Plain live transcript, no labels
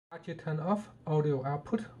to turn off audio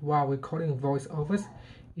output while recording voiceovers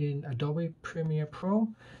in Adobe Premiere Pro.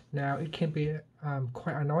 Now it can be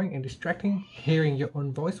quite annoying and distracting hearing your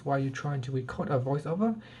own voice while you're trying to record a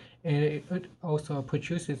voiceover, and it also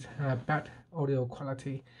produces bad audio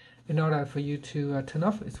quality. In order for you to turn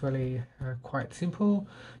off, it's really quite simple.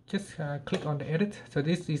 Just click on the edit. So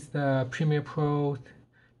this is the Premiere Pro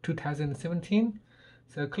 2017.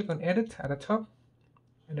 So click on edit at the top,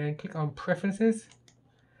 and then click on preferences,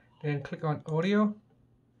 then click on audio.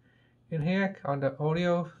 In here on the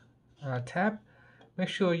audio tab, make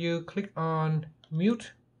sure you click on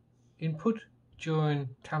mute input during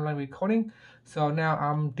timeline recording. So now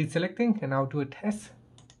I'm deselecting and I'll do a test.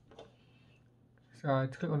 So I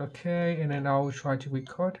click on OK, and then I'll try to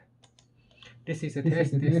record. This is a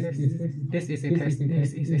test. This is a test.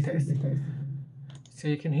 This is a test. So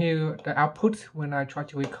you can hear the output when I try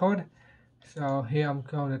to record. So here I'm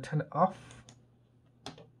going to turn it off.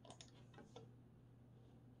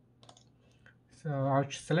 So I'll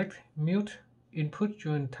select mute input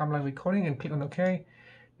during timeline recording and click on OK.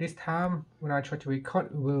 This time when I try to record,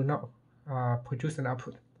 it will not produce an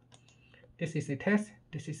output. This is a test,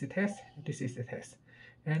 this is a test, this is a test.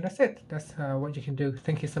 And that's it. That's what you can do.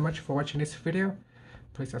 Thank you so much for watching this video.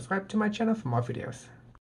 Please subscribe to my channel for more videos.